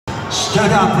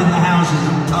stood up in the Houses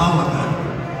of Parliament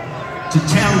to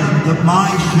tell them that my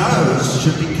shows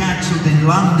should be cancelled in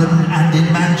London and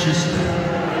in Manchester.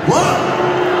 What?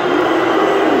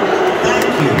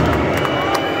 Thank you.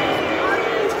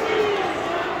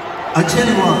 I tell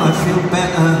you what, I feel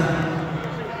better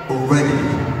already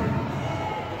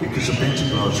because I've been to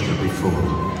Glasgow before.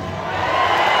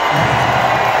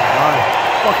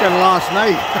 Fucking last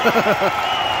night.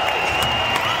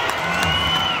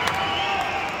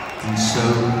 And so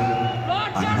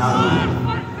I know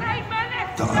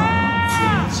that I'm not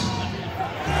friends.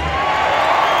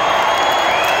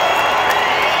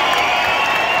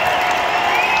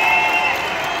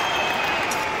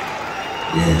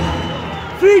 Yeah.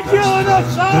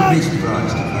 Don't be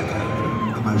surprised if I get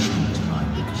emotional tonight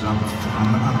because I'm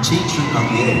teetering on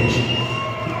the edge.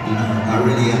 You know, I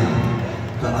really am.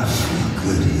 But I feel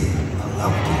good here. I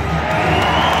love it.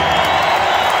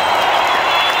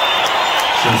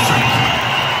 So thank you.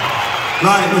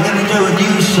 Right, we're going to do a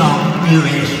new song,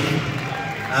 newish.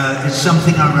 It's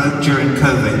something I wrote during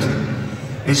COVID.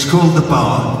 It's called The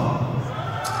Bar.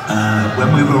 When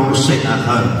we were all sitting at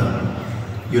home,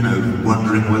 you know,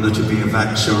 wondering whether to be a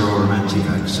vaxxer or an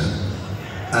anti-vaxxer,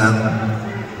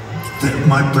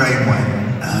 my brain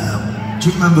went, do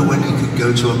you remember when you could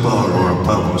go to a bar or a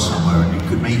pub or somewhere and you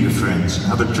could meet your friends and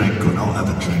have a drink or not have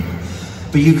a drink?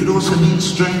 But you could also meet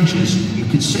strangers and you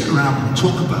could sit around and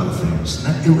talk about things.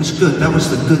 And it was good. That was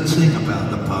the good thing about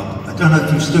the pub. I don't know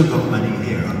if you've still got many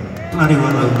here. I bloody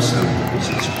well hope so, because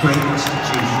it's a great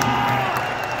institution.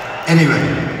 Anyway,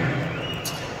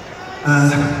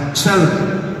 so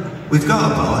we've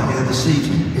got a bar here this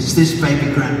evening. It's this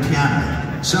baby grand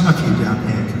piano. Some of you down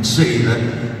here can see that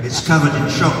it's covered in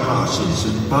shot glasses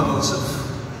and bottles of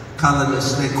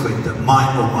colourless liquid that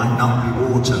might or might not be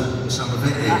water. Some of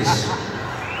it is.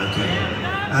 Okay.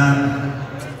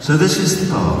 So this is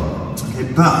the bar.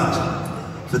 Okay, but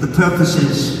for the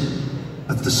purposes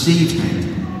of this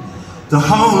evening, the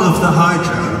whole of the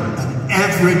hydro and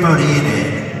everybody in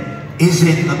it is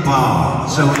in the bar,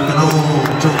 so we can all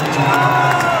talk to one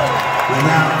another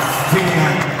without fear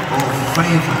or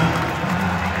favour,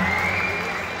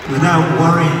 without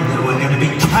worrying that we're going to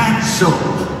be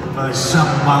cancelled by some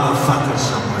motherfucker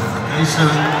somewhere. Okay, so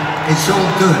it's all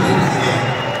good in here.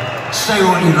 Say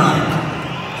what you like.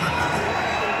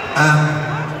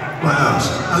 What else?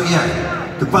 Oh yeah,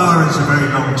 The Bar is a very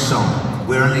long song.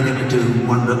 We're only going to do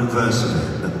one little verse of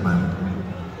it at the moment.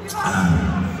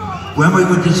 When we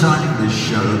were designing this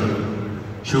show,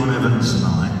 Sean Evans and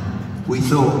I, we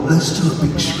thought, let's do a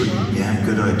big screen. Yeah,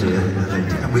 good idea.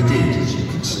 And we did, as you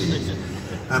can see.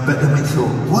 But then we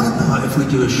thought, what about if we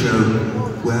do a show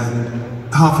where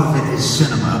half of it is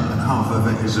cinema and half of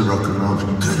it is a rock and roll?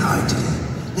 Good idea.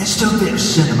 Let's do a bit of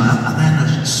cinema and then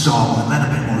a song and then a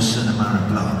bit more cinema and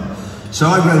blah. So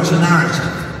I wrote a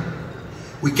narrative.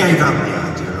 We gave up the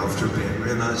idea after a bit,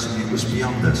 realising it was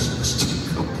beyond us. It was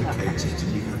too complicated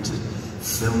and you had to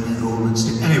film it all and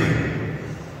stuff. Anyway,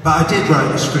 but I did write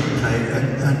the screenplay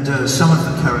and some of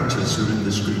the characters who are in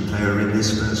the screenplay are in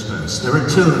this first verse. There are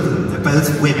two of them. They're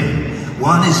both women.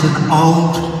 One is an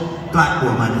old black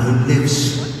woman who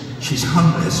lives, she's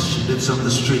homeless. She lives on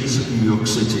the streets of New York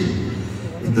City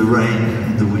in the rain,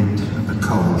 in the wind and the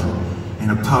cold, in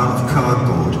a pile of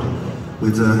cardboard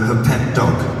with her pet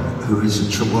dog, who is a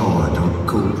Chihuahua dog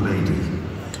called Lady.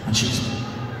 And she's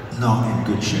not in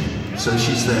good shape, so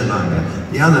she's there lying there.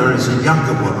 The other is a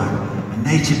younger woman, a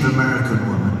Native American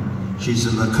woman. She's a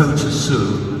Lakota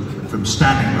Sioux from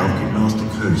Standing Rock in North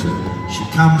Dakota. She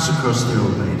comes across the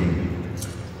old lady,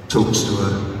 talks to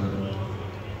her,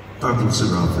 bubbles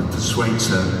her up and persuades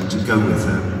her to go with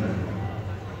her.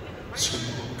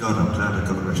 God, I'm glad I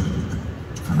got it right.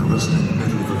 I wasn't in the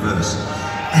middle of a verse.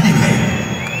 Anyway,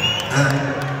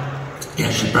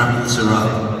 yeah, she brambles her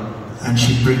up and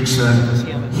she brings her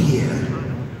here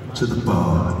to the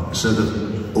bar so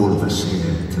that all of us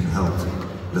here can help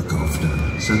look after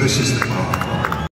her. So this is the bar.